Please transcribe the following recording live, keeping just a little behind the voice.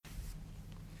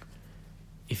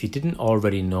if you didn't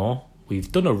already know, we've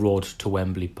done a Road to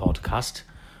Wembley podcast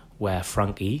where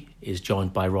Frankie is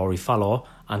joined by Rory Fallow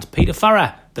and Peter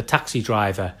Farrer, the taxi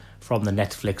driver from the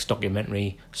Netflix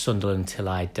documentary Sunderland Till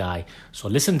I Die. So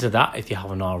listen to that if you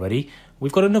haven't already.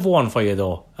 We've got another one for you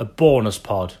though, a bonus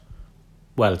pod.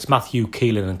 Well, it's Matthew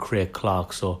Keelan and Craig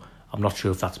Clark, so I'm not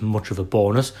sure if that's much of a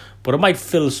bonus, but it might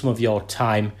fill some of your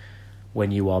time when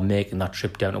you are making that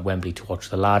trip down to Wembley to watch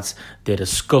the lads. They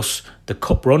discuss the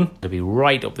cup run. They'll be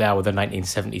right up there with the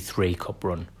 1973 cup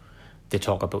run. They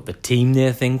talk about the team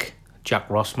they think Jack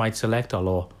Ross might select,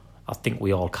 although I think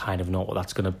we all kind of know what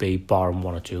that's going to be, barring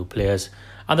one or two players.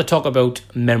 And they talk about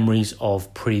memories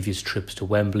of previous trips to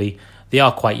Wembley. They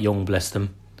are quite young, bless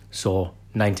them, so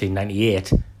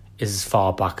 1998 is as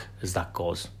far back as that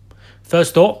goes.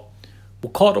 First though, we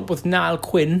caught up with Niall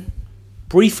Quinn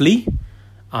briefly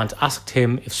and asked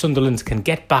him if Sunderland can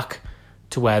get back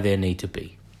to where they need to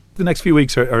be. The next few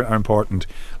weeks are important.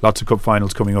 Lots of cup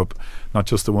finals coming up, not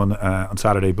just the one on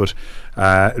Saturday, but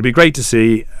it'll be great to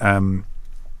see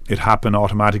it happen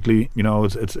automatically. You know,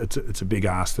 it's a big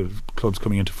ask. The club's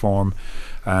coming into form,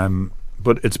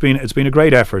 but it's been a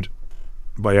great effort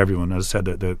by everyone. As I said,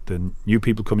 the new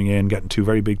people coming in, getting two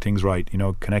very big things right. You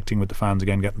know, connecting with the fans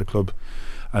again, getting the club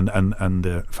and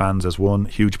the fans as one,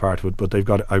 huge part of it. But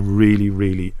I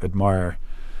really admire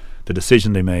the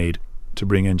decision they made to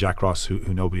bring in Jack Ross, who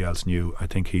nobody else knew. I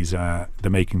think he's the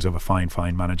makings of a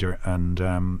fine manager.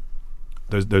 And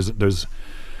there's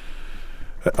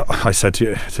I said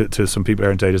to some people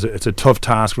here today, it's a tough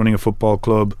task running a football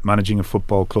club, managing a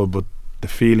football club, but the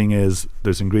feeling is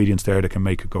there's ingredients there that can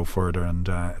make it go further. And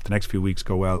if the next few weeks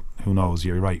go well, who knows?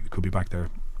 You're right, we could be back there.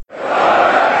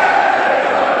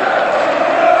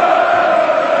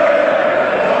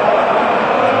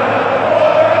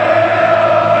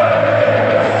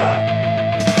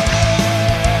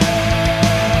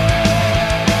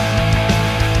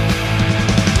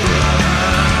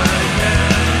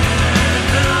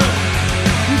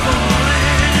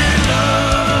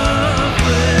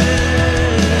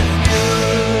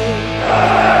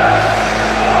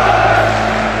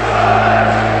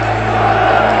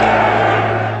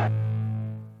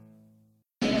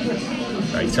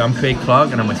 So I'm Craig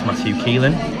Clark and I'm with Matthew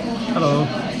Keelan. Hello.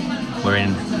 We're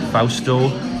in Fausto,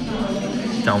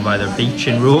 down by the beach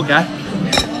in Roker.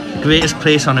 The greatest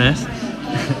place on earth.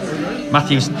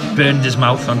 Matthew's burned his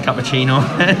mouth on cappuccino.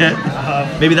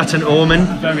 Maybe that's an omen.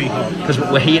 Very hot. Because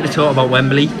we're here to talk about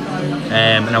Wembley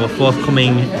and our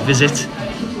forthcoming visit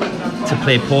to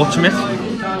play Portsmouth.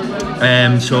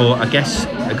 So I guess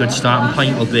a good starting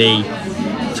point will be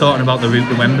talking about the route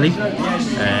to Wembley.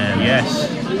 Yes.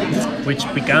 Which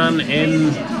began in,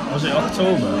 was it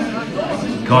October?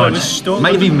 God, it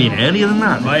might have even been earlier than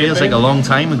that. It feels like a long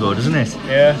time ago, doesn't it?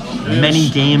 Yeah. Many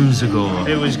games ago.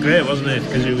 It was great, wasn't it?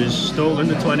 Because it was Stoke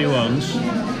under 21s.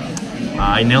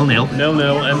 Aye, 0-0.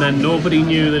 0-0, and then nobody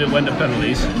knew that it went to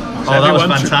penalties. So that was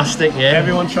fantastic, yeah.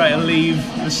 Everyone tried to leave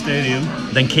the stadium.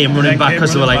 Then came running back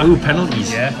because they were like, ooh,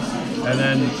 penalties. Yeah.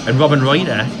 And Robin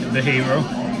Reuter, the hero.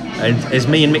 And as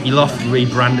me and Mickey Loft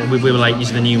rebranded, we were like,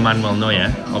 he's the new Manuel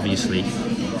Neuer, obviously.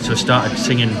 So I started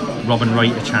singing Robin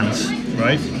Reuter chants.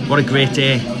 Right. What a great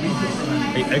day.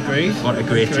 Agreed. What a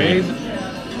great day.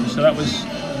 So that was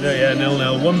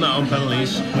 0-0. Won that on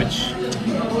penalties, which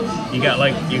you got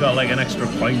like an extra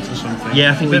point or something.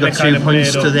 Yeah, I think we got 2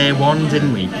 points to their 1,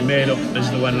 didn't we? Made up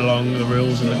as they went along the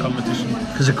rules of the competition.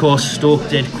 Because of course Stoke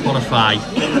did qualify,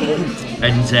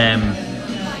 and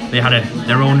they had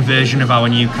their own version of our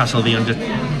Newcastle,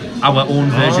 our own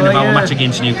version of our match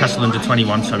against Newcastle under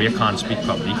 21. Sorry, I can't speak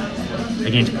properly.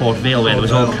 Against Port Vale, where there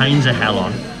was all kinds of hell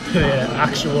on. Yeah,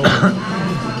 actual.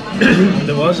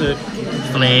 There was it.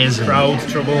 Flares, crowd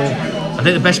trouble. I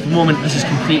think the best moment. This is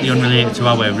completely unrelated to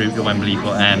our route to Wembley,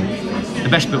 but the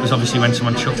best bit was obviously when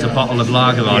someone chucked a bottle of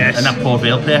lager on, and that Port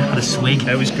Vale player had a swig.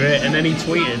 It was great, and then he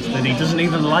tweeted that he doesn't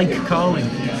even like Carling.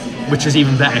 Which is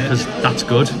even better because that's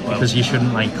good, because you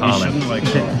shouldn't like Carling. You shouldn't like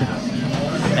Carling.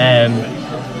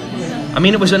 I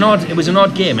mean, it was an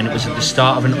odd game, and it was at the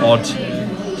start of an odd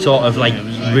sort of like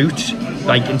route.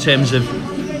 Like in terms of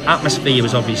atmosphere, it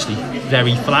was obviously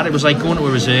very flat. It was like going to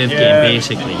a reserve game,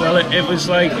 basically. Well, it was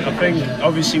like, I think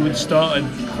obviously we'd started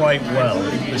quite well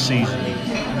the season.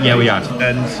 Yeah, we had,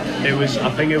 and it was. I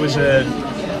think it was a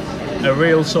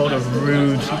real sort of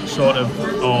rude sort of,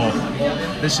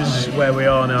 this is where we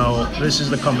are now, this is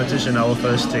the competition our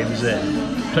first team's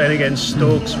in, playing against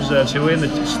Stoke's reserves,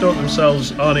 who Stoke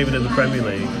themselves aren't even in the Premier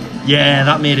League. Yeah,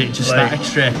 that made it just like, that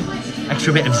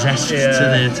extra bit of zest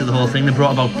to the whole thing. They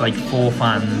brought about like 4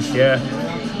 fans. Yeah.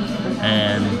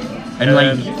 And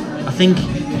like, I think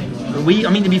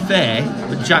I mean, to be fair,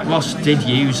 Jack Ross did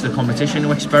use the competition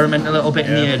to experiment a little bit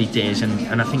in the early days,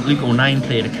 and I think Luke O'Nien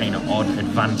played a kind of odd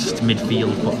advanced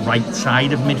midfield, but right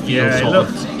side of midfield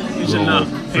He was in that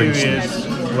period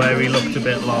where he looked a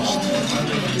bit lost.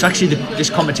 It's actually this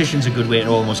competition's a good way to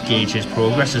almost gauge his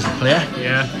progress as a player.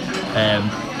 Yeah.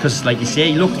 Because, like you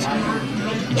say, he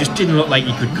just didn't look like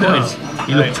he could cut it.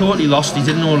 He looked totally lost. He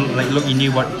didn't know, he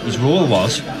knew what his role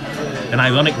was. And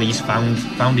ironically, he's found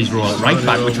his role at right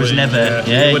back, which was never.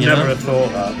 You would never have thought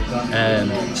that.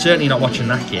 Certainly not watching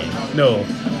that game. No.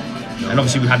 And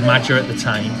obviously, we had Madger at the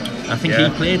time. I think he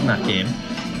played in that game,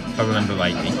 if I remember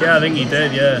rightly. Yeah, I think he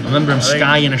did. Yeah. I remember him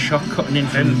skying a shot, cutting in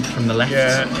from the left.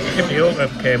 Yeah. Kimpioka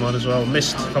came on as well.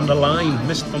 Missed from the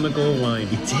goal line.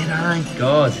 He did,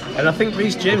 God. And I think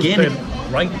Reece James played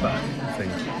right back. I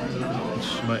think.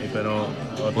 Which might have been all.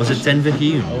 Was it Denver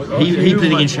Hume? He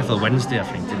played against Sheffield Wednesday, I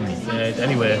think, didn't he?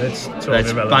 Anyway, that's by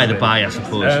the by, I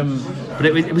suppose. But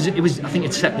it was. I think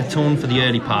it set the tone for the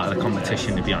early part of the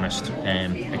competition. To be honest,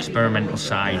 experimental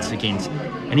sides against,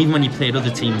 and even when you played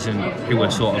other teams who were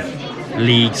sort of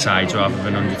league sides rather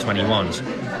than under 21s,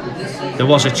 there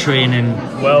was a training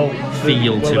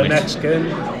feel to it. The next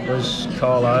game was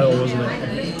Carlisle, wasn't it?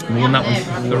 We won that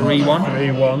one 3-1.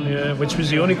 3-1, yeah, which was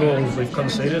the only goal we've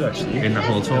conceded actually in the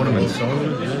whole tournament.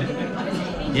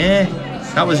 Yeah,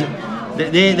 that was.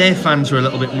 Their fans were a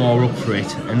little bit more up for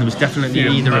it, and there was definitely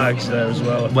either Mags there as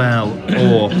well.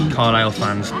 Or Carlisle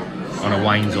fans on a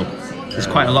wind up. There's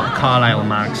quite a lot of Carlisle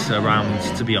mags around,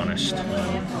 to be honest.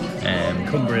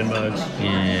 Cumbrian mags.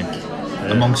 Yeah,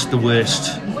 amongst the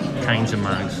worst kinds of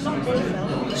mags.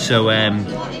 So and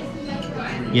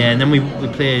then we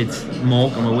played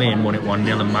Morecambe away and won it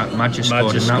 1-0, and Madger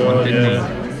scored in that one, didn't he?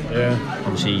 Yeah.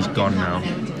 Obviously he's gone now.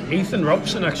 Ethan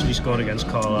Robson actually scored against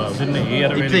Carlisle, didn't he? He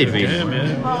had a really played good really game,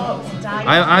 well.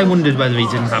 I wondered whether he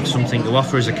didn't have something to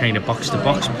offer as a kind of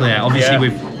box-to-box player. Obviously,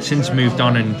 we've since moved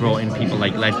on and brought in people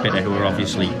like Ledbetter, who are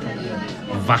obviously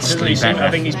vastly better. I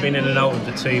think he's been in and out of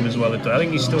the team as well. I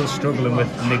think he's still struggling with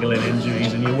niggling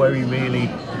injuries, and you worry really.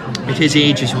 At his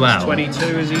age as well.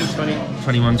 22, is he?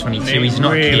 21, 22. He's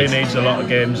not really a kid. Needs a lot of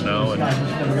games now. And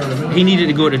he needed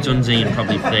to go to Dundee and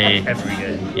probably play every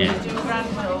game. Yeah.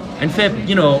 And fair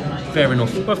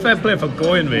enough. But fair play for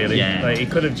going, really. Yeah. Like, he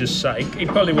could have just sat. He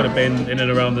probably would have been in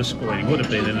and around the squad. He would have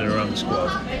been in and around the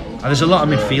squad. There's a lot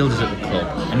of midfielders at the club,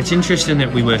 and it's interesting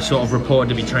that we were sort of reported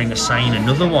to be trying to sign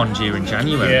another one during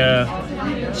January.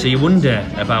 Yeah. So you wonder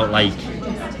about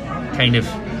kind of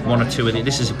one or two of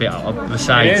this is a bit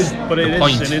besides it is, but the it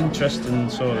point. is an interesting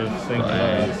sort of thing.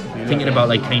 Thinking about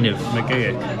kind of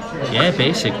McGeoch. Yeah,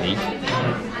 basically.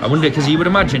 I wonder because you would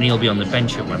imagine he'll be on the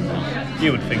bench at Wembley.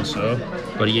 You would think so.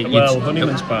 But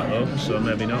Honeyman's back though, so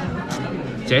maybe not.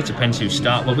 So it depends who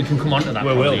start. Well, we can come on to that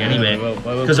anyway. Yeah,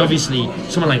 because obviously,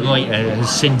 someone like Reuter has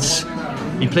since.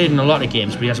 He played in a lot of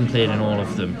games, but he hasn't played in all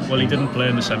of them. Well, he didn't play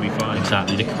in the semi-final.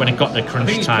 Exactly. When it got the crunch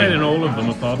I think time. He's played in all of them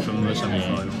apart from the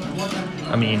semi-final.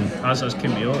 I mean, as has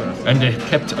Kimpioka. And they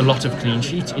kept a lot of clean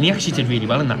sheets, and he actually did really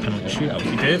well in that penalty shootout.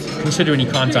 He did, considering he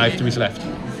can't dive to his left.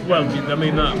 Well, I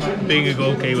mean, that being a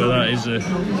goalkeeper, that is a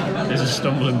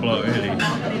stumbling block, really.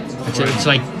 It's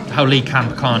like how Lee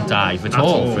Camp can't dive at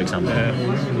all, for example. Yeah.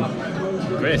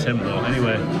 Great him though.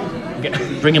 Anyway,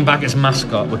 bring him back as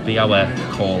mascot would be our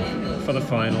call for the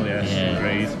final. Yes,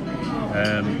 agreed.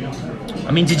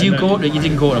 I mean, did you go? You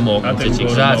didn't go to Morecambe, did you?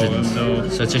 No.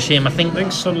 So it's a shame. I think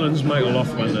Sunderland's Michael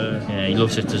Off went there. Yeah, he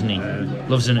loves it, doesn't he?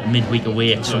 Loves it midweek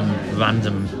away at some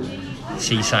random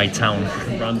seaside town.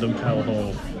 Random Cal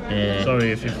Hall. Yeah.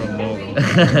 Sorry if you're from Morecambe.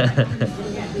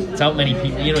 It's out many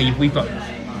people. We've got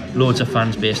loads of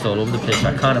fans based all over the place.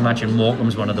 I can't imagine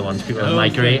Morecambe's one of the ones people have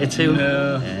migrated to.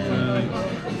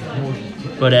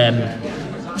 But I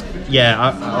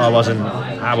wasn't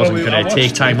going to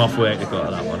take time off work to go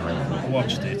to that one.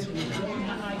 Watched it.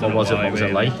 What was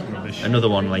it like? Rubbish. Another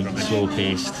one slow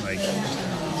paced.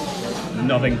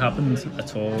 Nothing happened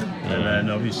at all, and then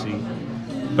obviously.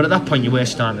 But at that point, you were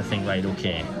starting to think, right,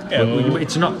 okay. Yeah,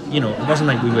 it's not, it wasn't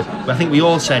like we were. I think we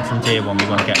all said from day one we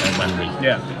want to get there at Wembley.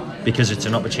 Yeah. Because it's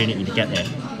an opportunity to get there.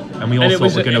 And we all thought we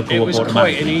were going to go. It was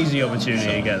quite an easy opportunity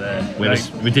to get there.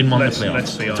 We didn't want the playoffs.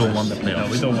 Let's be honest. We don't want the playoffs.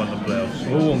 No, we don't want the playoffs.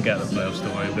 We won't get the playoffs.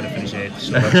 Don't worry, we're going to finish 8th.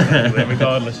 So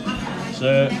regardless.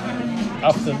 So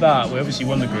after that, we obviously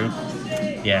won the group.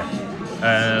 Yeah.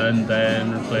 And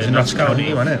then played Notts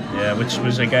County, wasn't it? Yeah, which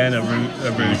was again a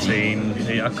routine.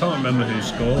 I can't remember who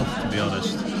scored, to be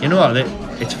honest. You know what?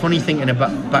 It's funny thinking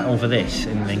back over this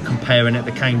and then comparing it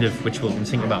to kind of, which we'll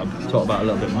talk about a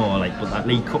little bit more, but that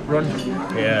League Cup run.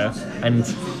 Yeah. And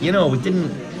we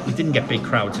didn't get big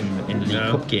crowds in the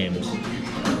League Cup games.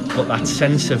 but that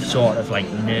sense of sort of like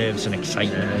nerves and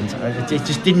excitement, and it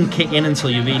just didn't kick in until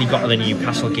you really got to the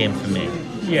Newcastle game for me.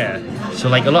 Yeah. So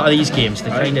like a lot of these games,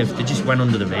 they just went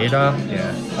under the radar.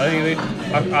 Yeah.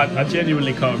 I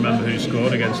genuinely can't remember who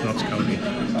scored against Notts County.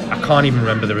 I can't even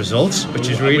remember the results, which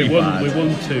is really bad. We won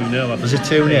 2-0. Was it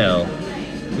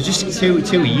 2-0? It was just too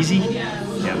easy.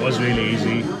 Yeah, it was really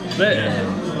easy. But,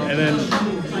 and then,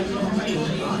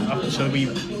 so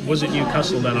was it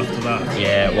Newcastle then after that?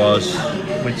 Yeah, it was.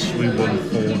 Which we won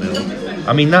 4-0.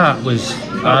 I mean, that was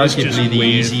was just arguably the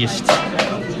weird. easiest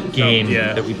game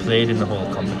Yeah. that we played in the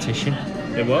whole competition.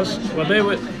 It was. Well,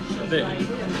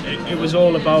 it was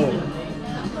all about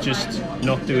just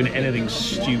not doing anything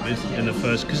stupid in the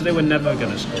first, because they were never going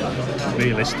to score,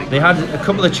 realistically. They had a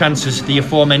couple of chances. The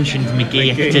aforementioned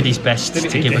McGee did his best Did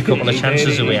to he- give a couple of he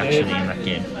chances did, away he actually did. in that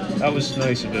game. That was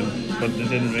nice of him, but they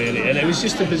didn't really. And it was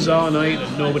just a bizarre night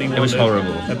that nobody wanted. It was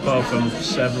horrible. Apart from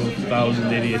several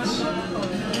thousand idiots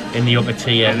In the upper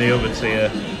tier. in the other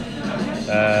tier.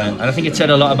 And I think it said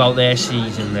a lot about their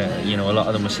season that, a lot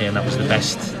of them were saying that was the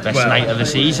best Well, night of the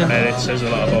season. And it says a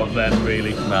lot about them,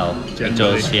 really. Well, it generally.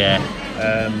 does, yeah.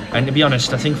 And to be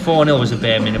honest, I think 4-0 was a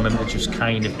bare minimum to just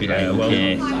kind of be like, Yeah, well,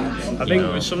 okay. I think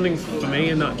it was something for me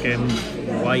in that game.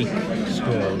 White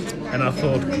scored, and I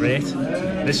thought, great,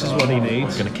 this is what he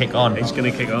needs. Going to kick on. He's going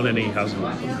to kick on, and he hasn't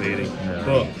really.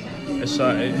 But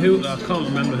aside, I can't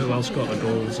remember who else got the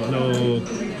goals. I know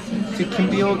Did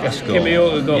Kimbioka score?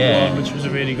 Kimmioka got Yeah. one, which was a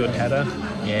really good header.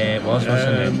 Yeah, it was,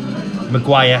 wasn't it?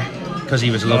 Maguire, because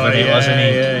he was loving it, yeah, wasn't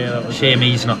he? yeah, that was Shame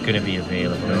he's not going to be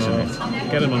available, isn't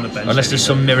it? Get him on the bench. Unless there's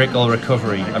some miracle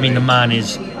recovery. I mean, the man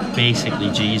is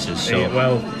basically Jesus, so,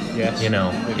 Well, yes.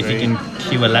 if he agreed. can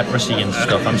cure leprosy and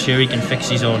stuff, I'm sure he can fix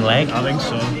his own leg. I think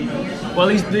so. Well,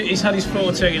 he's had his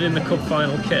photo taken in the cup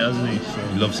final kit, hasn't he? So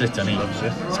He loves it, doesn't he? loves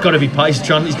it. It's got to be He's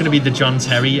going to be the John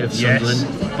Terry of Yes.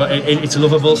 Sunderland, but it's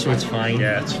lovable, so it's fine.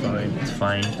 Yeah, it's fine. It's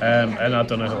fine. And I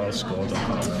don't know who else scored.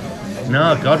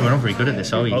 No, God, we're not very good at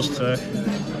this, are we? Ozturk.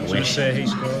 Should I Wish. say he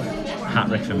scored?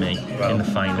 Hat-trick for me in the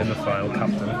final. In the final,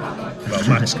 captain. Well,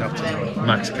 Max captain.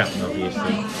 Max captain,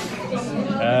 obviously.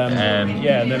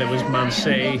 Yeah, and then it was Man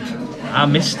City. I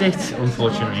missed it,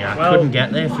 unfortunately. I Well, couldn't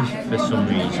get there for some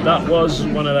reason. That was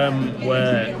one of them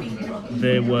where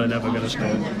they were never going to score.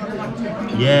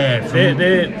 Yeah,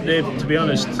 They, to be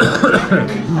honest,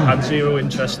 had zero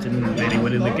interest in really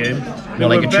winning the game. They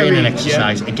like were a training very-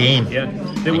 exercise, a game. Yeah,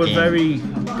 they A were game. very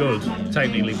good,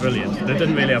 technically brilliant. They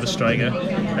didn't really have a striker,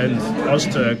 and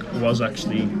Ozturk was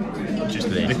actually just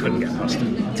Great. they couldn't get past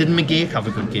him. Didn't McGee have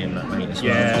a good game that night as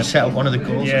well? Yeah. He set up one of the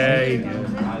goals. Yeah,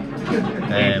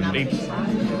 Um,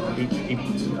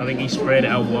 I think he sprayed it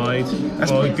out wide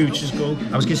for Gooch's goal.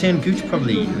 I was going to say, and Gooch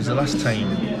probably was the last time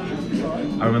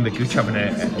I remember Gooch having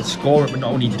a score. But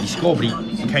not only did he score, but he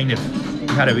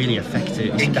had a really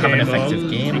effective. He seemed to have an effective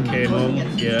game. He came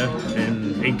on, yeah,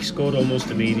 and he scored almost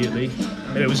immediately.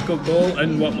 And it was a good goal,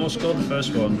 and Watmore scored the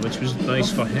first one, which was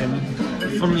nice for him.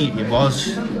 Funnily it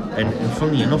was, and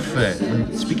funnily enough,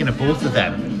 speaking of both of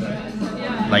them,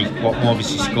 like Watmore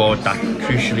obviously scored that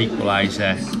crucial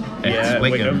equaliser at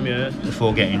Wigan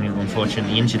before getting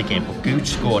unfortunately injured again. But Gooch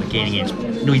scored again against.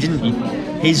 No, he didn't.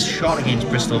 His shot against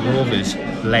Bristol Rovers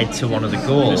led to one of the The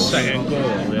goals. second goal,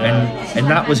 yeah. And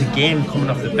that was again coming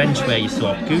off the bench where you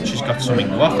thought Gooch has got something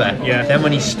to offer. Yeah. Then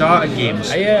when he started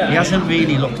games, he hasn't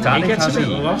really looked at He it, gets a has bit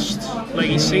he? lost. Like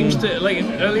he seems to like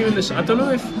earlier in this. I don't know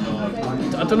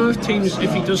if teams,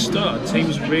 if he does start,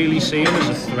 teams really see him as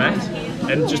a threat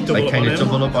and just double Like up kind on of him.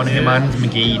 double up on him and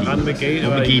McGeady. And McGeady.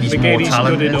 But Like, McGeady's more McGeady's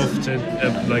talented.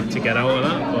 good enough to get out of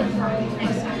that.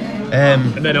 But,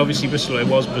 Um, and then obviously Bristol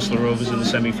Rovers in the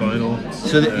semi-final.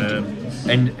 So,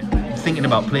 and thinking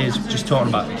about players, just talking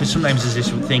about, because sometimes there's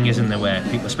this thing, isn't there, where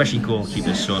people, especially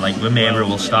goalkeepers, so like Romero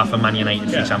will start for Man United,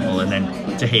 for example, and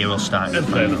then Tahir will start in and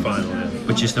the play final, the final. Yeah.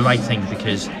 which is the right thing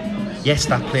because, yes,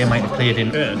 that player might have played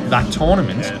in Yeah. that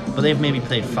tournament, Yeah. but they've maybe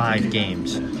played 5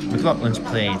 games. McLaughlin's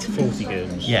played 40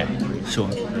 games. Yeah, so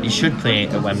he should play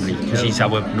at Wembley because he's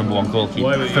our number one goalkeeper,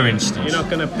 Why would for you- instance. You're not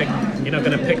going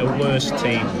to pick a worse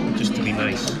team just to be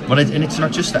nice. Well, and it's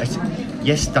not just that.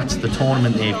 Yes, that's the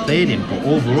tournament they've played in, but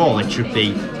overall it should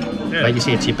be, like you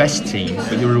say, it's your best team,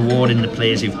 but you're rewarding the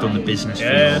players who've done the business for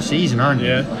the whole season, aren't you?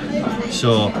 Yeah.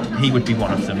 So he would be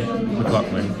one of them.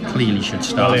 McLaughlin clearly should Well,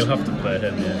 start. he'll have to play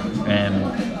him.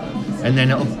 Yeah. And then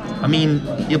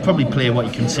he'll probably play what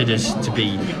he considers to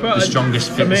be the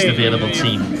strongest, fittest available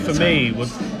team. For me, would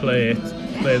play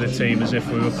the team as if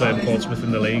we were playing Portsmouth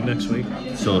in the league next week.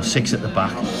 So 6 at the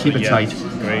back, keep it tight.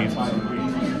 Agreed.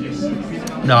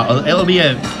 No, it'll be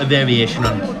a variation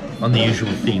on the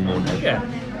usual theme, won't it? Yeah.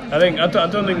 I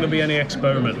don't think there'll be any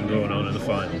experimenting going on in the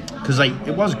final. Because like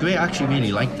it was great. I actually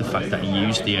really liked the fact that he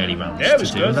used the early rounds Yeah, it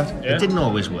was to do good. that. Yeah. It didn't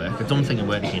always work. I don't think it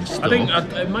worked against Stoke. I think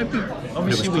it might be.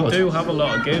 Obviously, It we was good. do have a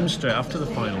lot of games straight after the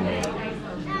final. Though.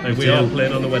 Like we do. are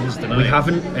playing on the Wednesday night. We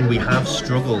haven't, and we have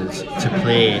struggled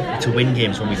to win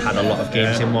games when we've had a lot of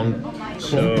games in one clump.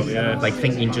 So, yeah. Like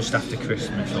thinking just after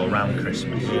Christmas or around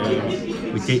Christmas,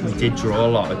 we did draw a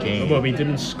lot of games. Well, we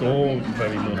didn't score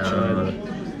very much either.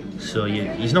 So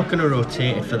he's not going to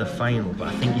rotate it for the final, but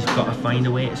I think he's got to find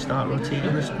a way to start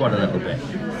rotating the squad a little bit.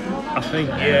 I think,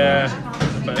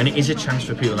 yeah. But And it is a chance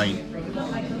for people like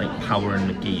Power and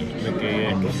McGee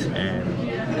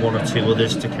and one or two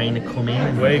others to kind of come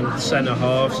in. with centre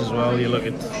halves as well, you look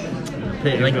at.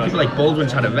 Like people like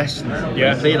Baldwin's had a rest now.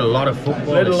 Yeah. He played a lot of football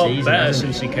Played a this lot season. better hasn't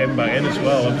he? since he came back in as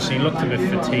well. Obviously, he looked a bit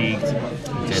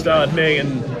fatigued. He started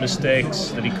making mistakes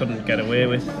that he couldn't get away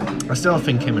with. I still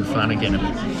think him and Flanagan,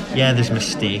 there's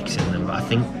mistakes in them, but I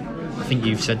think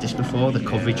you've said this before, they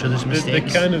cover each other's They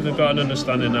mistakes. they've got an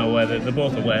understanding now where they're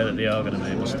both aware that they are going to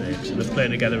make mistakes, and they're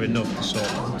playing together enough to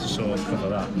sort of cover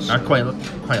that. I quite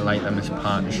like them as a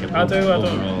partnership I do.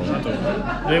 overall. I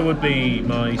don't. They would be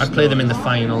my. I'd play them in the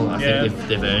final. I Yeah. think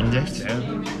they've earned it.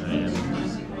 Yeah.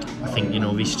 I think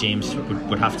Reece James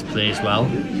would have to play as well.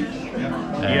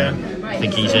 Yeah. I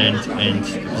think he's earned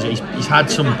he's had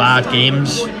some bad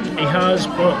games, He has,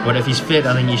 but if he's fit,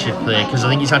 I think he should play because I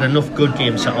think he's had enough good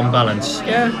games that on balance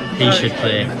he should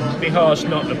play. It'd be harsh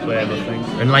not to play him, I think.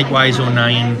 And likewise,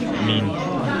 O'Nien. I mean,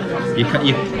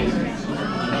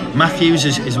 Matthews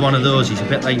is one of those. He's a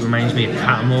bit reminds me of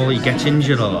Catamole. He gets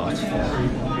injured a lot,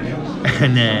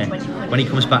 and when he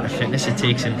comes back to fitness, it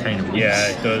takes him kind of weeks. Yeah,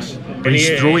 it does. But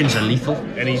his throw-ins are lethal.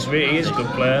 And he is a good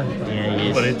player. Yeah, he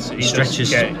is. But he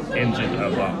Stretches. does get injured a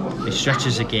lot. He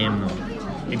stretches the game though.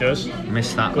 He does.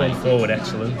 Miss that. Going forward,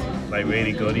 excellent.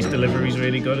 Really good. His delivery's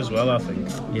really good as well, I think.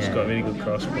 He's Yeah. got a really good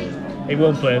cross ball. He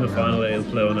won't play in the final, he'll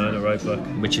play on at right back.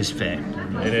 Which is fair.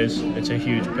 It is. It's a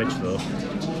huge pitch though. It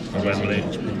is a Wembley.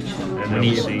 huge pitch. And We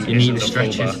need, obviously you need isn't the a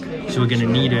stretches. fullback. So we're going to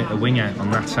need a winger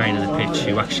on that side of the pitch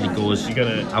who actually goes You're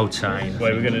gonna- outside.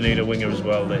 Well, we're going to need a winger as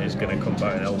well that is going to come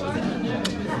back and help him.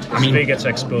 I mean, if he gets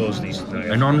exposed, he's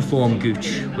an on-form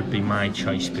Gooch would be my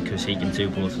choice because he can do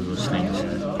both of those things.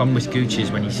 Problem with Gooch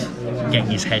is when he's getting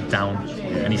his head down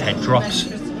and his head drops,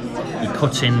 he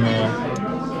cuts in more.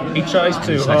 He tries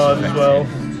too He's less hard as well,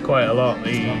 effective. quite a lot.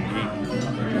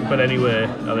 But anyway,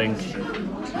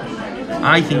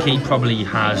 I think he probably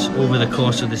has, over the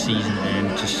course of the season,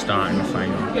 earned to start in the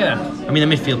final. yeah. I mean,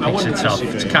 the midfield I picks wouldn't itself.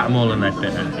 disagree. It's Catamole and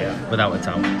Ledbetter, without a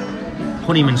doubt.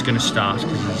 Honeyman's going to start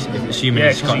because assuming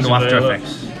he's got no after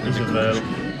effects. He's available.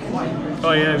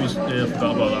 Oh yeah, I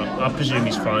forgot about that. I presume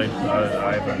he's fine.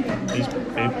 He's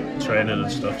been training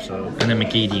and stuff, so. And then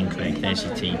McGeady and Craig, there's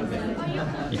your team.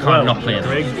 You can't not play them.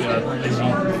 Craig, is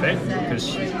he fit?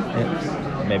 Because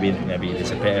Maybe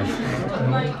there's a bit of.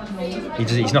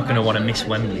 He's not going to want to miss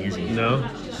Wembley, is he? no.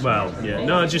 Well, yeah.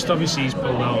 No, just obviously he's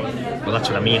pulled out. Well, that's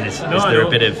what I mean. Is I there know.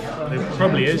 a bit of? There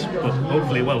probably is, but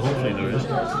hopefully there is.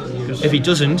 'Cause If he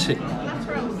doesn't, it's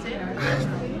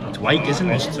Wyke, isn't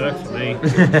Lost it? Turk for me.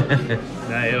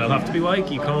 Nah, it'll have to be Wyke.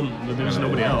 You can't. There's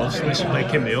nobody else. Unless you play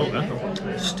Kim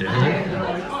Mioka. Sterling.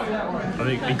 I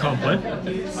think he can't play.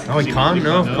 Oh, he can't.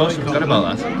 No, of course, I he forgot can't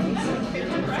about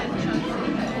that.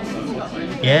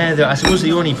 Yeah, I suppose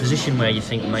the only position where you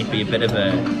think might be a bit of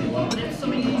a.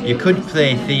 You could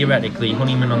play theoretically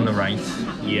Honeyman on the right,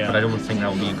 Yeah. but I don't think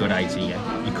that would be a good idea.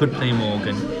 You could play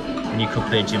Morgan, and you could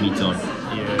play Jimmy Dunn.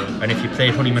 Yeah. And if you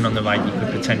played Honeyman on the right, you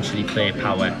could potentially play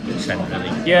Power centrally.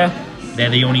 Yeah. They're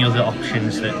the only other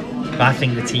options that. But I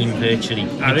think the team virtually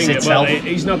I picks think itself.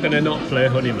 he's not going to not play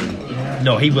Honeyman.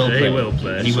 No, he will play. He will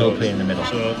play. He so- will play in the middle.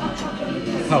 So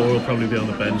Power will probably be on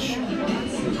the bench.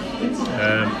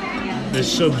 The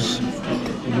subs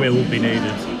will be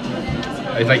needed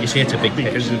Like you say, it's a big pitch.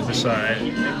 because of the side.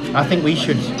 I think we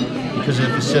should, because of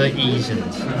the facilities and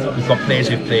we've got players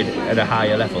who've played at a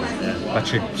higher level. That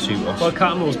should suit us. Well,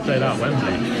 Catamole's played at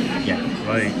Wembley, Yeah,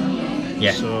 right?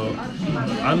 yeah. So,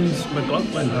 and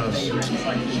McLaughlin has in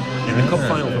the cup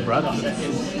final for Bradford.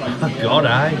 Oh, God,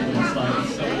 aye.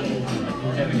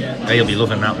 He'll be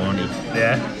loving that, won't he?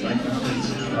 Yeah.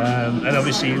 And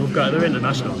obviously we've got other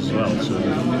internationals as well. So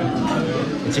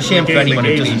It's a shame for anyone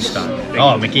who doesn't start. Big-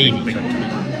 Oh, big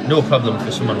McGeady. No problem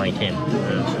for someone like him.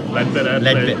 Ledbetter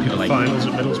played people like finals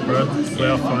at Middlesbrough,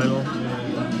 playoff final.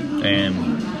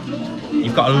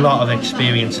 You've got a lot of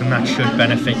experience, and that should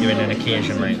benefit you in an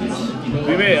occasion like this,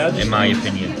 in my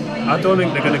opinion. I don't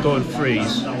think they're going to go and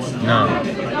freeze No,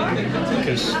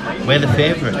 because we're the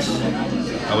favourites,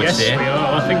 I would yes, say. we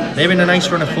are. I think They're in a nice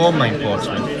run of form, like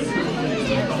Portsmouth.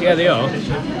 Yeah, they are.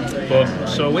 But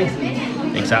so are we.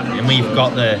 Exactly, and we've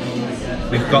got the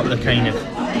kind of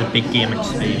the big game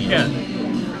experience. Yeah.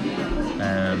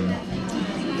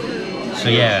 So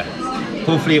yeah,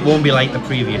 hopefully it won't be like the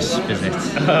previous visit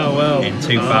Oh well. in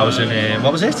 2000.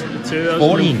 What was it?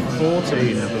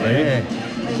 2014, I believe.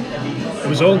 Yeah. It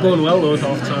was all going well though at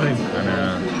half time.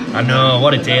 I know,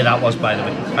 what a day that was, by the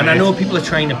way. And I know people are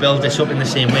trying to build this up in the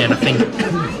same way, and I think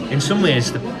in some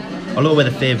ways, although we're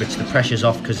the favourites, the pressure's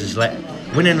off because it's like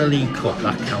winning a League Cup,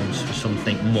 that counts for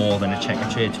something more than a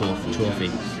Checkatrade trophy.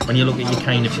 When you look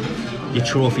at your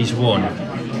trophies won,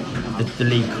 the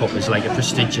League Cup is like a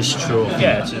prestigious trophy.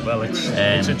 Yeah,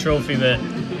 it's a trophy that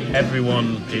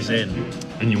everyone is in.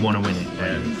 And you want to win it.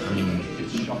 I mean,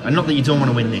 and not that you don't want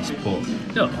to win this, but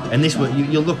No. and this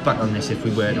you'll look back on this if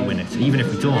we were to win it. Even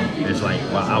if we don't, it's like,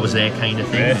 well, I was there kind of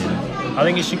thing. Yeah. I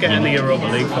think you should get in the Europa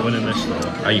League for winning this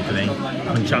though. Are you playing?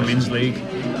 Champions League.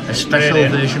 A special Really?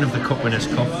 version of the Cup Winners'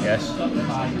 Cup. Yes.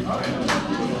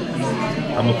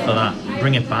 I'm up for that.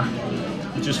 Bring it back.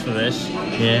 Just for this.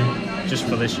 Yeah. Just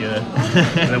for this year.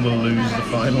 And then we'll lose the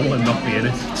final and not be in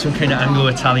it. Some kind of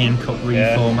Anglo-Italian Cup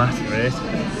reformat. Great.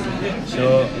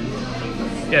 So,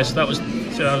 yes, that was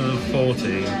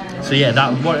 2014. So yeah,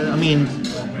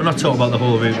 we're not talking about the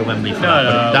whole route to Wembley for No,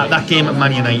 that, but that game at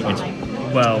Man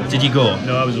United. Well, Did you go?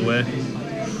 no, I was away.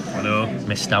 I know.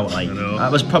 Missed out, like. I know.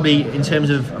 That was probably, in terms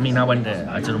of, I went to,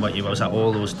 I don't know about you, I was at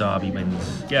all those derby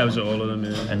wins, Yeah, I was at all of them.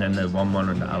 Yeah. and then the 1-1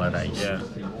 under Allardyce. Yeah.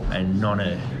 And none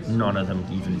of them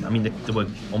even, they were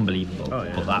unbelievable. Oh,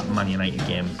 yeah. But that Man United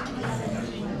game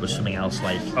was something else,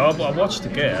 like. Oh, but I watched the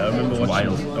game. I remember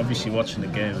Wild. obviously watching the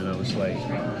game, and I was like,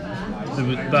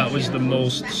 that was the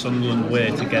most Sunderland way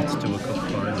to get to a cup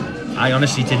final. I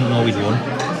honestly didn't know we'd won.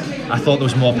 I thought there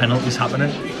was more penalties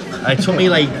happening. It took me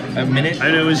like a minute.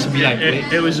 And it was to be like,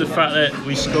 it was the fact that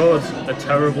we scored a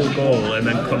terrible goal and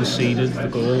then conceded the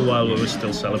goal while we were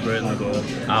still celebrating the goal.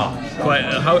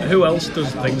 oh, Who else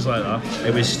does things like that?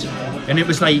 it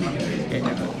was like,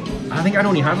 I think I'd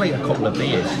only had like a couple of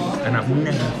beers, and I've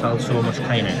never felt so much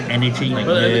kind of energy, like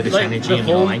nervous energy in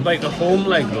my life. Like the home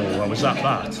leg though, I was at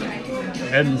that,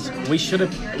 and it should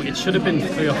have been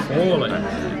 3 or 4,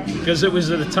 like, because it was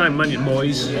at the time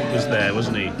Moyes was there,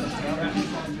 wasn't he?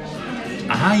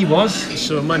 He was.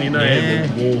 So Man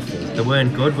United were woeful. They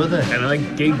weren't good, were they? And I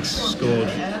think Giggs scored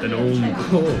an own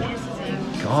goal.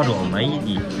 God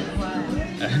almighty.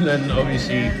 And then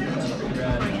obviously,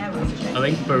 I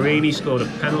think Barini scored a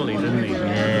penalty, didn't he?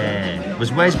 Yeah.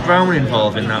 Was Wes Brown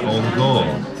involved in that own goal?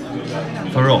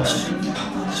 For us?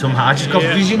 Somehow. I just got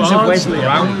visions of Wes Bardsley,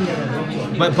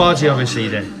 Brown. But Bardsley, obviously,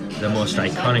 the most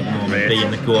iconic moment being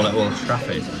the goal at Old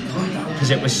Trafford. Because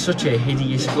it was such a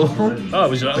hideous goal. Oh, it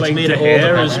was which like made De it all the Gea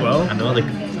better. as well. I know,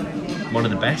 one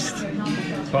of the best.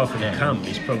 Apart from Camp,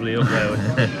 he's probably up there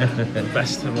with the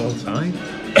best of all time.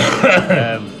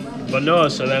 But no,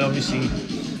 so then obviously,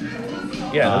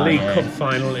 the League Cup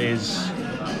final is.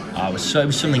 It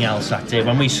was something else that day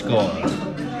when we scored.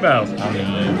 Well,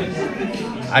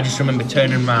 I just remember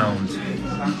turning round.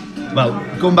 Well,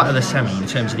 going back to the semi in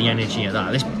terms of the energy of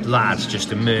that, this lad's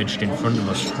just emerged in front of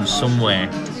us from somewhere.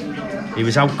 He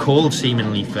was out cold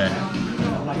seemingly for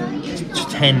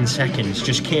 10 seconds,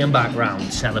 just came back round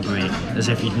celebrating as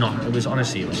if he'd not. It was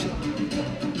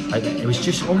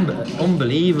just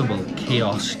unbelievable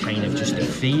chaos, kind of just a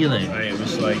feeling. it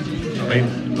was like,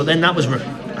 But then that was,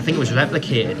 I think it was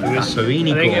replicated with that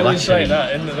Barini I think goal it was actually. like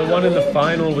that, and the one in the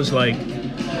final was like,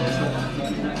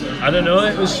 I don't know,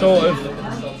 it was sort of,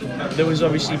 there was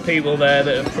obviously people there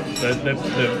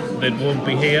that won't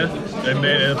be here,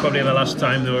 and probably the last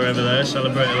time they were ever there,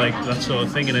 celebrating like that sort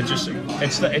of thing, and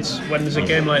it's when there's a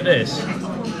game like this,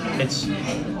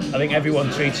 I think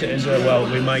everyone treats it as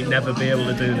we might never be able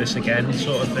to do this again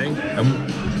sort of thing.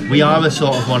 We are a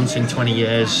sort of once in 20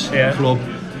 years club,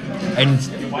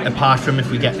 and apart from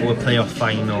if we get to a playoff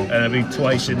final, And it'll be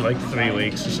twice in like 3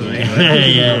 weeks or something.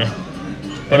 yeah.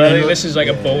 But I think this is like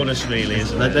a bonus, really,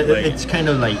 isn't it? It's kind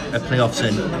of like a playoffs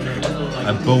and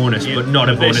a bonus, but not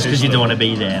a bonus because you don't want to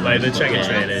be there. Like the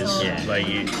Checkatrade is. Yeah. Like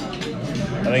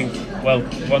I think,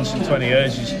 once in 20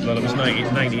 years, it was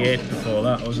 98 before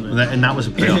that, wasn't it? And that was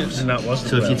a playoffs. And that was the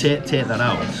so if you playoffs. take that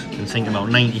out and think about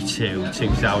 92,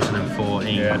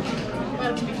 2014, Yeah.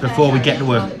 before we get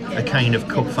to a kind of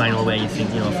cup final where you think,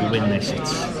 if we win this,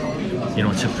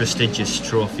 it's a prestigious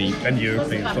trophy. And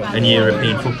European football. And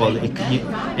European football,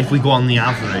 if we go on the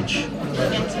average,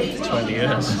 20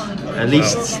 years. at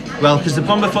least, because the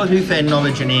one before, to be fair,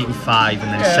 Norwich in 85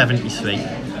 and then 73.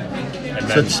 And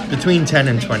So then it's between 10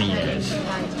 and 20 years.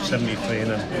 73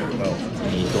 and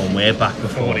then, You're going way back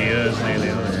before. 40 years nearly.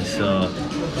 Isn't it? So,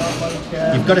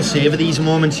 you've got to savour these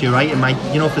moments. You're right. It might,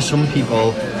 for some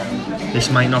people, this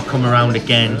might not come around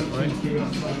again,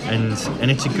 and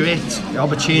it's a great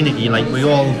opportunity. Like we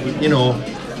all,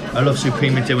 I love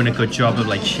Supreme are doing a good job of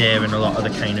like sharing a lot of the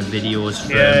kind of videos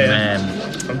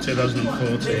from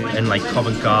 2014 and like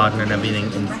Covent Garden and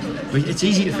everything. And it's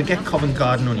easy to forget Covent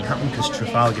Garden only happened because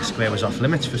Trafalgar Square was off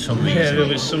limits for some reason. Yeah, there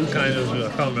was some kind of, I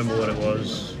can't remember what it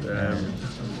was.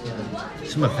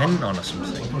 Some event on or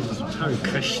something. Hare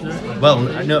Krishna.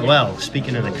 Well,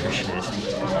 speaking of the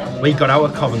Krishnas, we got out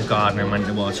of Covent Garden and went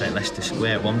towards like Leicester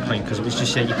Square at one point because it was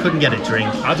just you couldn't get a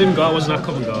drink. I didn't go. I wasn't at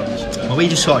Covent Garden. Well, we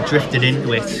just sort of drifted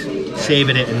into it,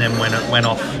 savoured it, and then went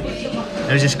off.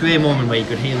 There was this great moment where you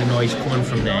could hear the noise coming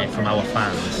from there, from our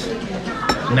fans,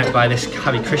 met by this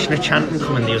Hare Krishna chanting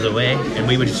coming the other way, and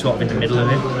we were just sort of in the middle of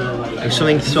it. There was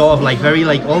something sort of like very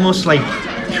like almost like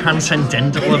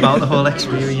transcendental about the whole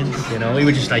experience. We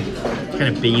were just like kind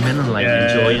of beaming and like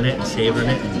enjoying it and savouring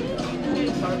it.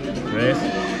 Great.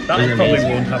 That probably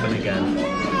won't happen again.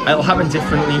 It'll happen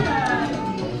differently.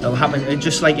 It'll happen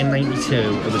just like in '92.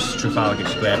 It was Trafalgar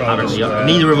Square. Apparently,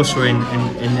 neither of us were in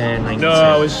 '92. No,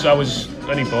 I was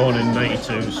only born in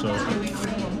 '92, so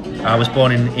I was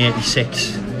born in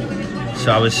 '86.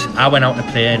 So I went out to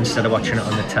play instead of watching it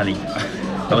on the telly.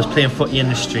 I was playing footy in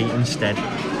the street instead.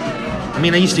 I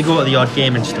mean, I used to go to the odd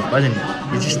game and stuff, but I didn't.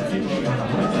 You just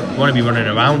want to be running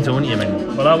around, don't you?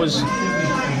 Well, I was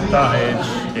that age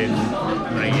in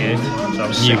 '98, so I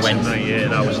was 6 in '98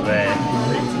 and I was there.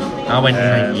 I went in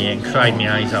 '98 and cried my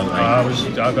eyes out. Like.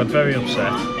 I got very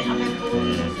upset.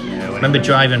 I remember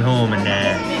driving home and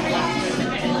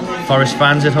Forest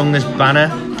fans had hung this banner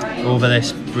over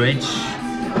this bridge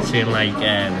saying like,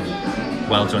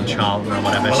 well done Charlton or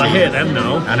whatever. Well, I hate them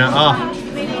now. And I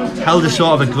held a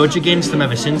sort of a grudge against them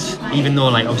ever since, even though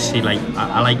like obviously like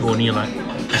I like O'Neill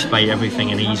despite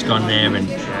everything, and he's gone there and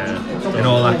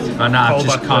all that, and I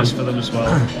just can't for them as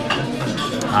well.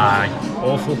 Aye,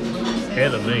 awful.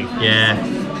 Hate them, me. Yeah,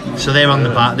 so they're on the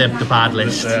bad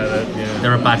list.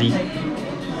 They're a baddie.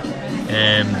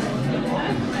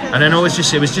 And I know it was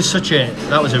just such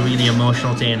that was a really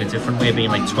emotional day in a different way, being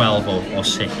like 12 or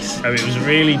 6. I mean, it was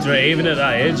really even at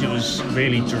that age, it was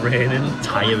really draining,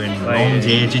 tiring, long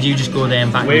day. Did you just go there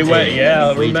and back? We went,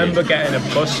 I remember getting a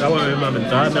bus. I went with Mum and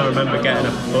Dad, and I remember getting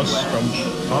a bus from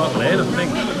Park Lane, I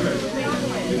think.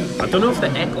 I don't know if the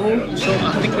Echo,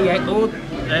 I think the Echo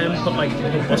put like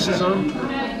buses on.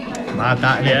 Mad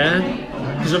that,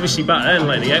 because obviously back then,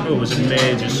 like the Echo was a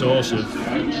major source of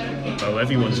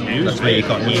everyone's news. That's where you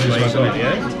got news, wasn't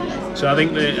it? So I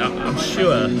think I'm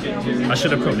sure I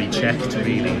should have probably checked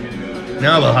really.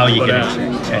 No, well, how are you going to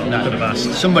check that? Could have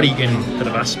asked. Somebody can. Could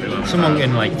have asked me. Someone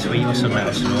can like tweet or something, let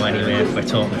us know anyway if we're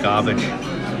talking garbage.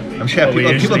 I'm sure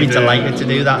people will be delighted to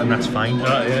do that, and that's fine.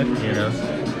 But I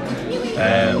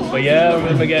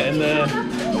remember getting there,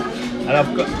 and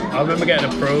I remember getting I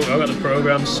got the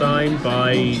programme signed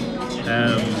by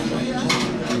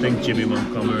I think Jimmy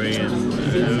Montgomery and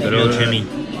good old Jimmy.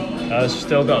 I've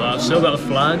still got the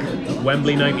flag,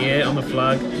 Wembley '98 on the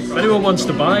flag. If anyone wants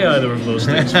to buy either of those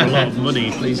things for a lot of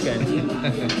money, please get in.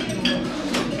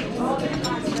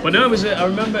 But no, I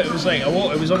remember it was like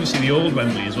it was obviously the old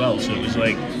Wembley as well, so it was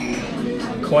like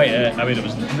quite it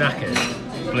was knackered.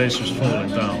 The place was falling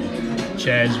down.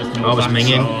 Chairs with no backs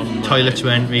minging. On, toilets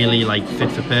weren't really like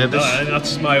fit for purpose. And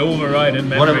that's my overriding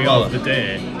memory of the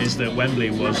day, is that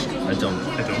Wembley was a dump.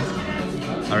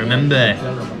 I remember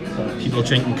people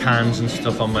drinking cans and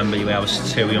stuff on Wembley where I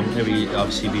was too young to be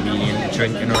really into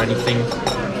drinking or anything.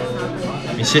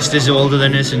 My sister's older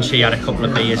than us and she had a couple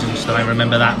of beers and stuff. I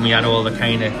remember that, and we had all the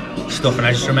kind of stuff, and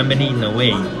I just remember needing a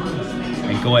wee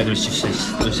and going. There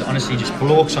was honestly just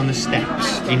blokes on the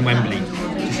steps in Wembley,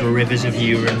 just rivers of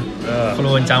urine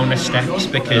flowing down the steps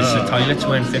because the toilets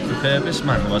weren't fit for purpose,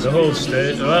 man. Was the whole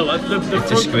state? Well,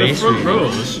 the front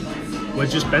rows were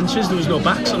just benches. There was no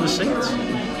backs on the seats.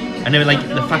 And they were like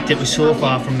the fact it was so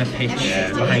far from the pitch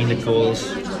behind the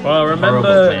goals. Well, I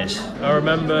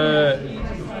remember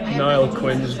Niall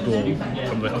Quinn's goal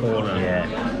from the corner. Yeah.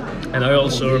 And I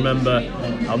also remember,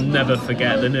 I'll never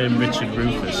forget the name Richard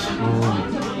Rufus.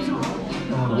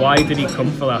 Why did he come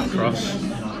for that cross?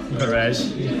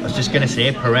 Perez. I was just going to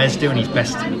say, Perez doing his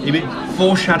best,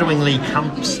 foreshadowing Lee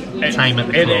Camp's time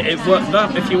at the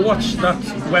club. If you watch that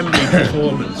Wembley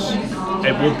performance,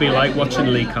 it would be like watching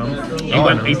Lee Camp.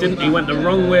 He went the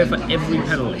wrong way for every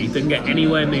penalty. He didn't get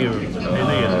anywhere near him,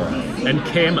 and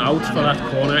came out for that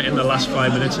corner in the last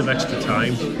 5 minutes of extra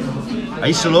time. I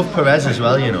used to love Perez as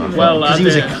well, because he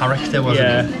was a character, wasn't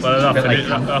he? Yeah, well,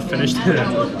 that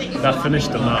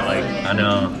finished on that, like. I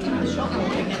know.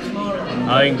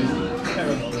 I think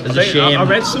There's a shame. I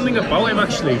read something about him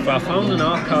actually, but I found an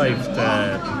archived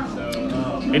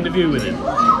interview with him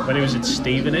when he was at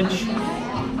Stevenage,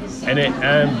 and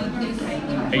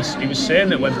he was saying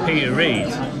that when Peter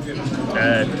Reid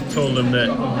told him that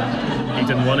he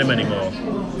didn't want him anymore,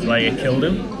 like it killed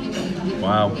him.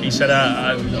 Wow. He said,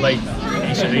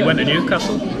 he said he went to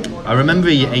Newcastle. I remember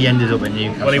he ended up in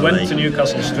Newcastle. Well, he went to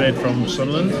Newcastle straight from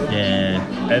Sunderland. Yeah.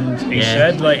 And he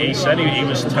said he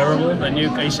was terrible.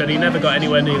 He said he never got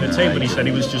anywhere near the team, but he said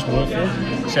he was just woeful.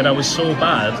 He said I was so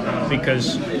bad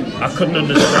because I couldn't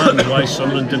understand why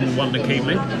Sunderland didn't want to keep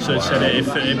me. So it said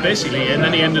it basically, and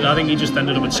then I think he just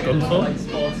ended up at Scunthorpe.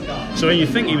 So when you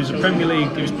think he was a Premier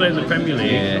League, he was playing the Premier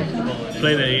League. Yeah. He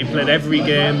played every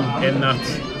game in that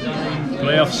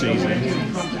playoff season.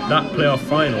 That playoff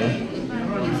final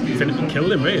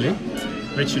killed him really.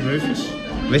 Richard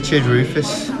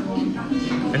Rufus.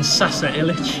 And Sasa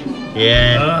Ilic.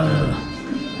 Yeah.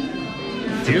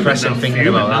 Depressing thinking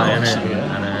about that, isn't it?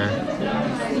 Yeah.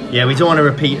 And, yeah, we don't want a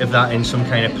repeat of that in some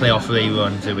kind of playoff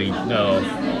rerun, do we? No.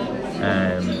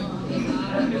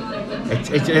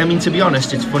 I mean, to be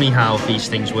honest, it's funny how these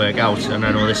things work out, and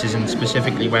I know this isn't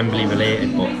specifically Wembley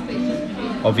related, but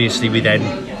obviously we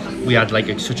had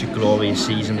like such a glorious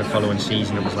season the following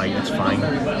season. It was like, it's fine.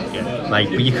 Yeah. Like,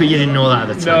 but you didn't know that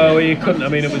at the time. No, you couldn't. I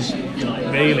mean, it was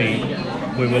really,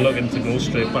 we were looking to go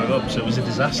straight back up, so it was a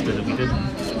disaster that we didn't.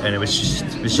 And it was just.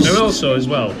 And also, as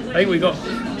well, I think we got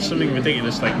something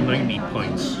ridiculous like 90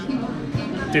 points.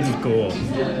 Didn't go.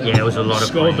 Yeah, it was a lot of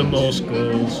Scored points. the most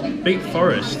goals. Beat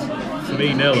Forest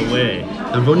 3-0 away.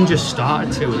 The run just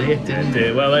started too late, didn't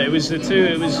it? Well, it was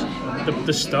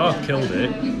the start killed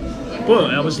it.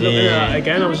 But I was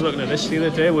looking at this the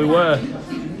other day. We were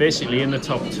basically in the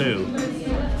top two,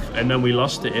 and then we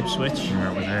lost to Ipswich.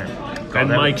 Yeah, that was it. And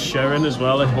Mike Sherrin as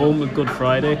well at home with Good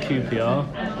Friday,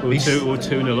 QPR. We were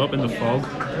 2-0 up in the fog.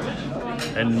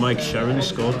 And Mike Sherrin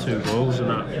scored 2 goals, and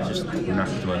that just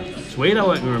knocked one. It's weird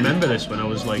how I can remember this when I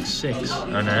was like 6.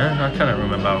 I know, I can't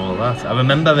remember all that. I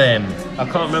remember them. I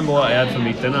can't remember what I had for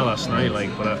me dinner last night,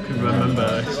 but I can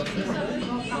remember it.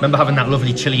 Remember having that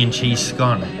lovely chili and cheese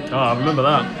scone? Oh, I remember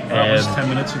that. That was 10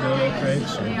 minutes ago, Craig.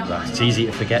 So. It's easy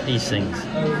to forget these things.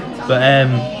 But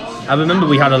I remember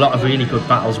we had a lot of really good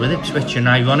battles with Ipswich, and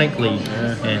ironically,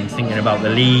 thinking about the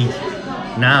league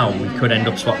now, we could end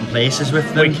up swapping places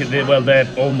with them. They're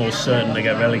almost certain to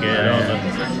get relegated, aren't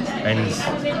they?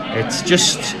 And it's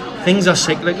just, things are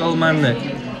cyclical, man.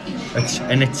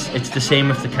 It's the same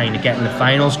with the kind of getting the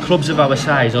finals. Clubs of our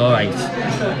size, alright,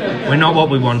 we're not what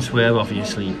we once were,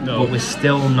 obviously, but we're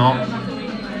still not,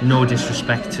 no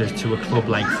disrespect to a club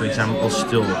like, for example,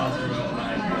 Stoke,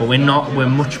 but we're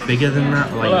much bigger than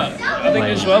that. Like, well, I think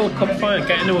as well,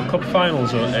 getting to a cup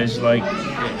finals is like,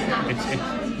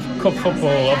 cup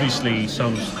football obviously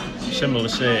sounds similar to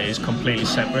say is completely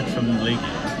separate from the league.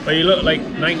 But you look like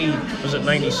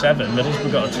 97,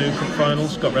 Middlesbrough got 2 cup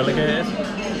finals, got relegated.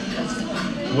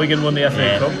 Wigan won the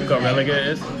FA Cup, got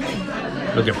relegated.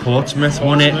 Look at Portsmouth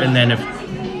won it and then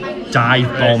have dive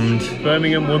bombed.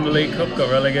 Birmingham won the League Cup, got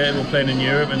relegated. We're playing in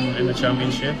Europe in the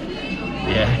Championship.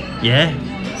 Yeah.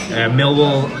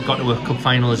 Millwall got to a cup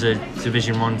final as a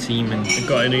Division 1 team and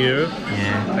got into Europe.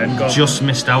 Yeah, and just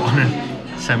missed out on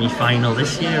a semi-final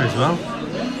this year as well.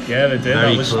 Yeah, they did.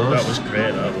 Very close. That was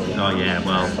great. Oh yeah,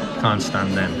 well, can't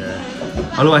stand them.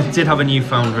 Yeah. Although I did have a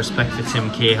newfound respect for Tim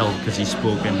Cahill because he's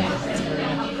spoken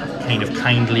kind of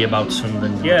kindly about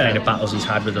Sunderland, the kind of battles he's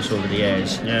had with us over the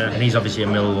years. Yeah. And he's obviously a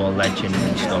Millwall legend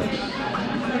and stuff.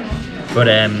 But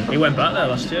he went back there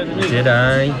last year, didn't he? Did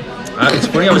I? It's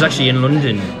funny, I was actually in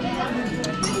London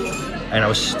and I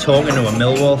was talking to a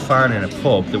Millwall fan in a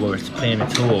pub that were playing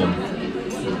at home,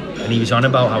 and he was on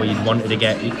about how he'd wanted to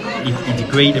he'd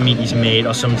agreed to meet his mate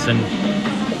or something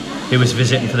who was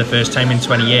visiting for the first time in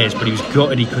 20 years, but he was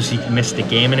gutted because he missed the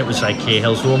game and it was like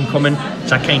Cahill's homecoming,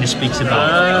 so that kind of speaks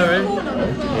about right.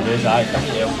 It is,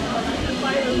 thank you.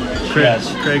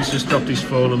 Craig's just dropped his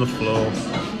phone on the floor.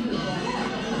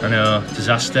 I know,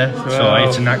 disaster. Well, so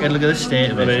it's knackered, look at the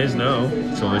state of it. But it is now.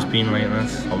 It's always been like that,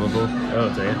 horrible. Oh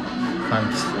dear.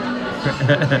 Thanks.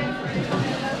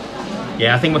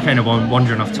 Yeah, I think we're kind of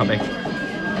wandering off topic.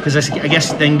 Because I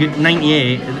guess then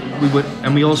 98,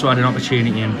 we also had an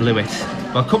opportunity and blew it.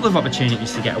 Well, a couple of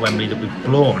opportunities to get to Wembley that we've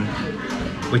blown,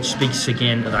 which speaks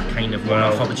again to that kind of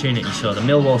one-off opportunity. So the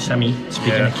Millwall semi,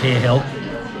 speaking of Cahill.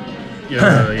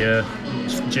 Yeah.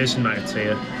 Jason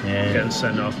McAteer getting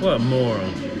sent off. What a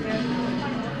moron.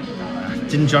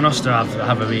 Didn't John Oster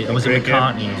have a was it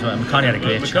McCartney as well? McCartney had a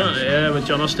great chance. Yeah, with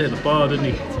John Oster at the bar, didn't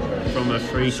he? From a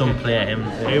free. Some player him.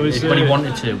 He was when he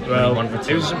wanted to. Well,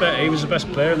 he was the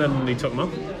best player, and then he took him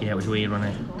off. Yeah, it was weird,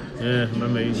 wasn't it? Yeah, I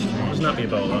remember he wasn't happy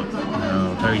about that.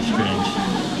 No, very strange.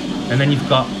 And then you've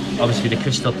got obviously the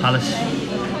Crystal Palace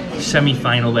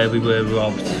semi-final where we were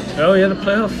robbed. Oh yeah, the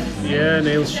playoff. Yeah,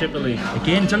 Neil Shipley.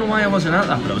 Again, don't know why I wasn't at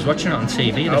that, but I was watching it on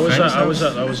TV. I was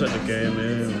at the game.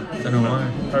 Yeah. Don't know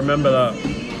why. I remember that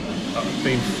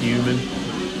being fuming,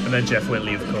 and then Jeff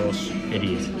Whitley, of course.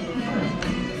 Idiot.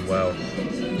 Wow.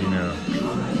 You know.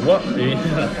 What?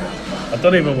 I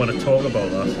don't even want to talk about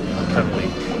that. Penalty.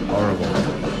 Horrible.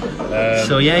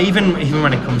 So yeah, even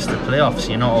when it comes to playoffs,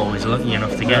 you're not always lucky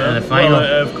enough to get to the final.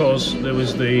 Well, of course, there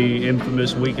was the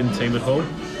infamous weekend team at home.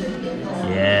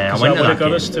 Yeah, I went to that. That would have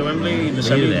got us to Wembley. The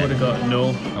semi would have got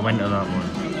no. I went to that one.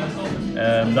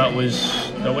 That would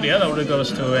have got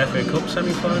us to a FA Cup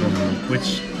semi-final,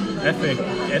 which FA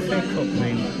Cup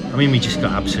mean. I mean, we just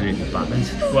got absolutely battered.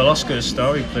 Well, Oscar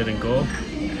Astari played in goal.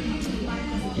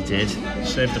 He did.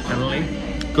 Saved the penalty.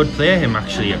 Good player, him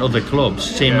actually, at other clubs.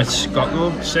 Same with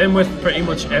Scotland. Same with pretty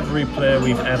much every player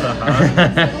we've ever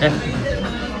had.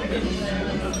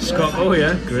 Scott,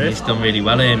 yeah, great. He's done really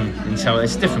well in so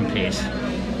it's a different pace.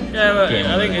 Yeah, but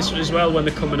I think it's as well when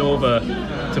they're coming over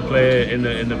to play in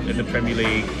the Premier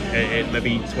League at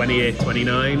maybe 28,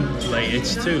 29. Like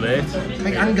it's too late.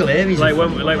 Like Angeleri's like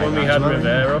when we had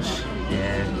Riveros.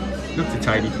 Yeah, looked a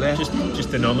tidy player.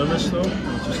 Just anonymous though.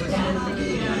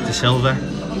 De Silva.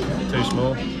 Too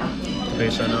small. To be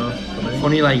centre for me.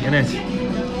 Funny, like, innit?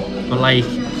 But like,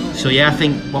 so yeah, I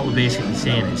think what we're basically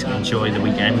saying is enjoy the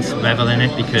weekend, revel in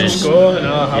it, because just go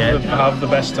and have the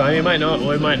best time. We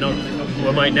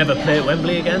might never play at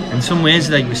Wembley again. In some ways,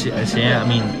 like we say, I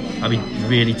mean, I'd be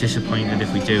really disappointed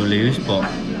if we do lose, but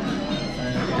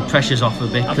the pressure's off a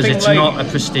bit because it's not a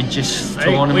prestigious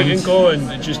tournament. We can go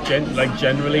and just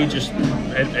generally just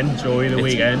enjoy the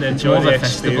weekend, enjoy the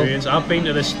experience. I've been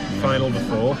to this final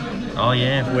before. Oh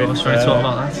yeah, of course. Want to talk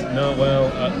about that? No,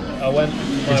 well, I went.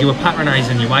 Because you were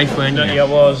patronising your wife, weren't you? Yeah, I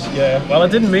was. Yeah. Well, I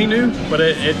didn't mean to, but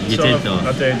it you did though.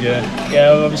 I did, yeah.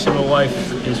 Yeah, obviously my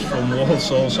wife is from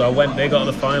Walsall, so I went. They got to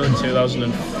the final in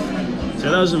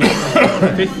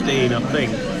 2015, I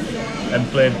think, and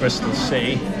played Bristol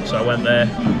City. So I went there,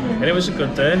 and it was a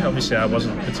good day. Obviously, I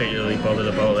wasn't particularly bothered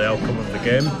about the outcome of the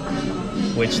game,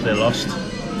 which they lost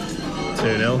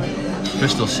 2-0.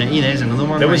 Bristol City, there's another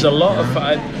one. There was a lot of.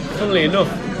 Funnily enough,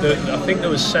 I think there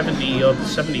was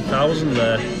 70,000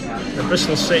 there. The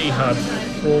Bristol City had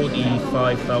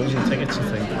 45,000 tickets, I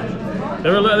think.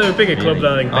 They're a bigger club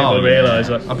than I think people realise.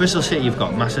 That. At Bristol City, you've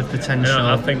got massive potential.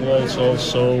 Yeah, I think Walsall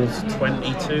sold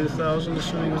 22,000 or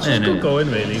something, which is good going,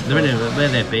 really. Where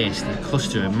they're based, the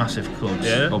cluster of massive clubs.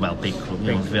 Yeah. Oh, well, big clubs.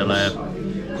 Villa,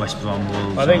 West Brom,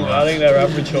 Wolves. I think their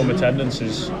average home attendance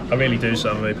is. I really do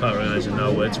sound very patronising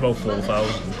now. It's about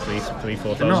 4,000,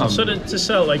 4,000. So to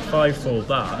sell like fivefold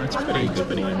that, it's pretty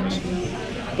impressive.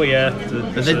 But yeah,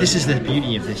 this is the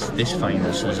beauty of this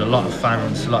final. So there's a lot of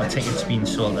fans, a lot of tickets being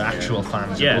sold. The actual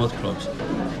fans of both clubs.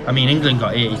 I mean, England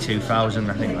got 82,000,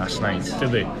 I think, last night.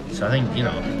 Did they? So I think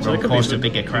we're close to a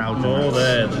bigger crowd. More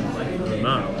there than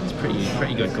that. It's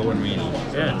pretty good going, really.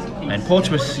 Yeah. And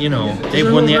Portsmouth,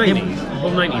 they've won the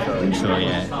 90,000. So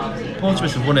yeah,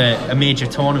 Portsmouth have won a major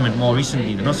tournament more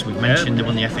recently than us. We've mentioned they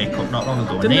won the FA Cup not long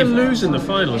ago. Didn't they lose in the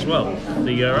final as well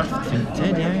the year after? I think they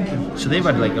did, yeah. So they've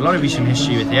had like a lot of recent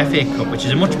history with the FA Cup, which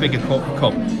is a much bigger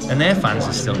cup, and their fans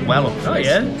are still well up for it. Oh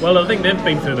yeah. Well, I think they've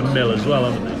been through the mill as well,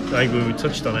 haven't they? Like we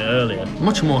touched on it earlier.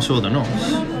 Much more so than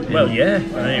us. Well, yeah.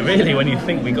 I mean, really, when you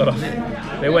think we got off,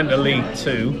 they went to League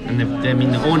Two, and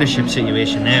the ownership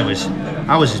situation there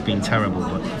ours has been terrible,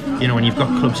 but. When you've got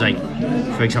clubs like,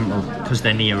 for example, because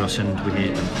they're near us and we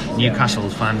hate them, Newcastle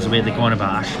fans, the way they're going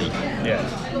about Ashley. Yeah.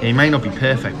 It might not be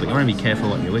perfect, but you want to be careful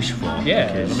what you wish for.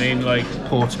 Yeah. I mean, like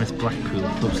Portsmouth, Blackpool,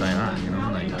 clubs like that.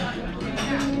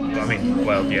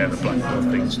 The Blackpool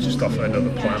thing's just off another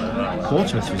planet. That.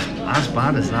 Portsmouth was as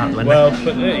bad as that.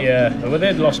 But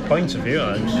they'd lost points a few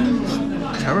times.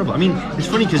 Terrible. I mean, it's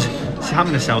funny because it's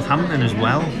happened to Southampton as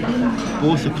well.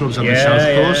 Both the clubs on the South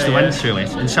Coast went through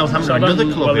it. And Southampton, another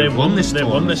club, who won this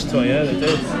tournament. They won this tour, yeah, they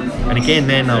did. And again,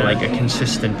 they're now like a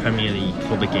consistent Premier League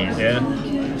club again. Yeah.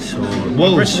 So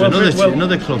Wolves,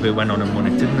 another club who went on and won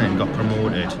it, didn't they, and got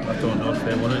promoted. I don't know if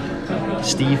they won it.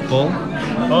 Steve Bull.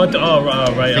 Oh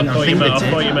right. I thought you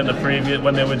meant the previous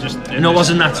when they were just. No,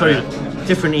 wasn't that? Sorry,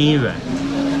 different era.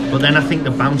 But then I think they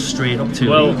bounced straight up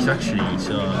 2 leagues actually.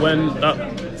 So when that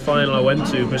final I went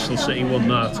to, Bristol City won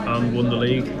that and won the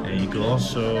league. There you go.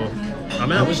 So I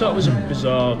mean that was a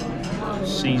bizarre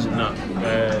season.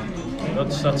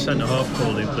 That's that centre half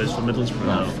called who plays for Middlesbrough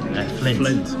now.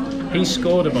 Flint. He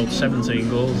scored about 17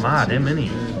 goals. Mad him, isn't he?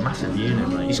 Massive unit,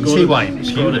 like. He You see why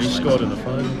he Pulis, scored in the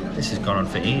final. This has gone on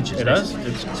for ages. It this. has.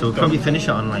 It's So we'll probably finish it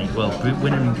on like, well,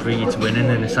 winning breeds winning,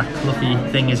 and it's that Cloughie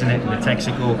thing, isn't it? In the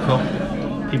Texaco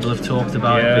Cup, people have talked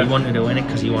about it, but he wanted to win it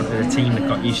because he wanted a team that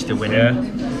got used to winning.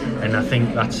 Yeah. And I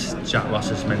think that's Jack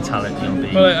Ross's mentality on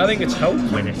being. Well, I think it's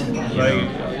helped. Win it.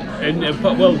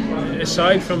 But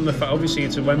aside from the fact, obviously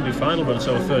it's a Wembley final, but it's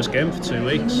our first game for 2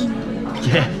 weeks.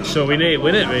 Yeah. So we need to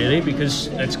win it really, because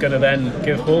it's going to then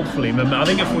give, hopefully. I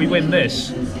think if we win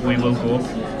this, we will go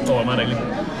up automatically.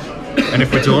 And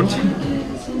if we don't,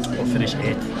 We'll finish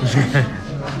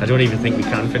 8th. I don't even think we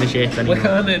can finish 8th anymore. We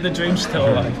can't. The dream's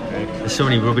still alive. There's so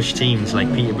many rubbish teams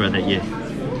like Peterborough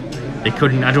that they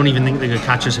couldn't. I don't even think they could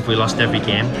catch us if we lost every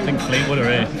game. I think Fleetwood are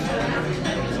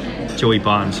 8th. Joey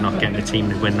Barnes not getting a team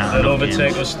to win that. They'll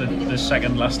overtake us the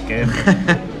second last game.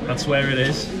 That's where it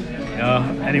is.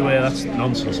 Anyway, that's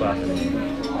nonsense. That.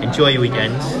 Enjoy your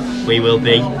weekends. We will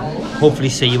be. Hopefully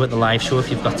see you at the live show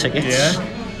if you've got tickets.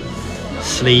 Yeah.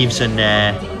 Sleeves and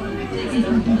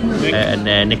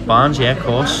Nick Barnes, yeah, of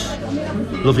course.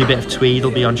 Lovely bit of tweed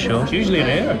will be on show. It's usually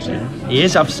there, actually. He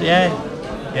is, yeah.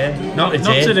 Not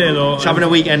today though. He's having a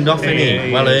weekend off, isn't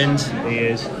he? Well earned. He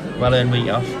is. Well earned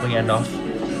weekend off.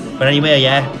 But anyway,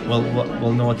 yeah,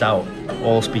 we'll no doubt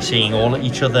all be seeing all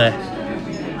each other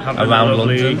Having around a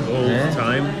lovely London. old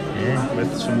time Yeah.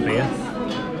 with some beer.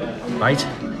 Right,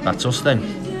 that's us then.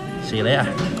 See you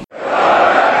later.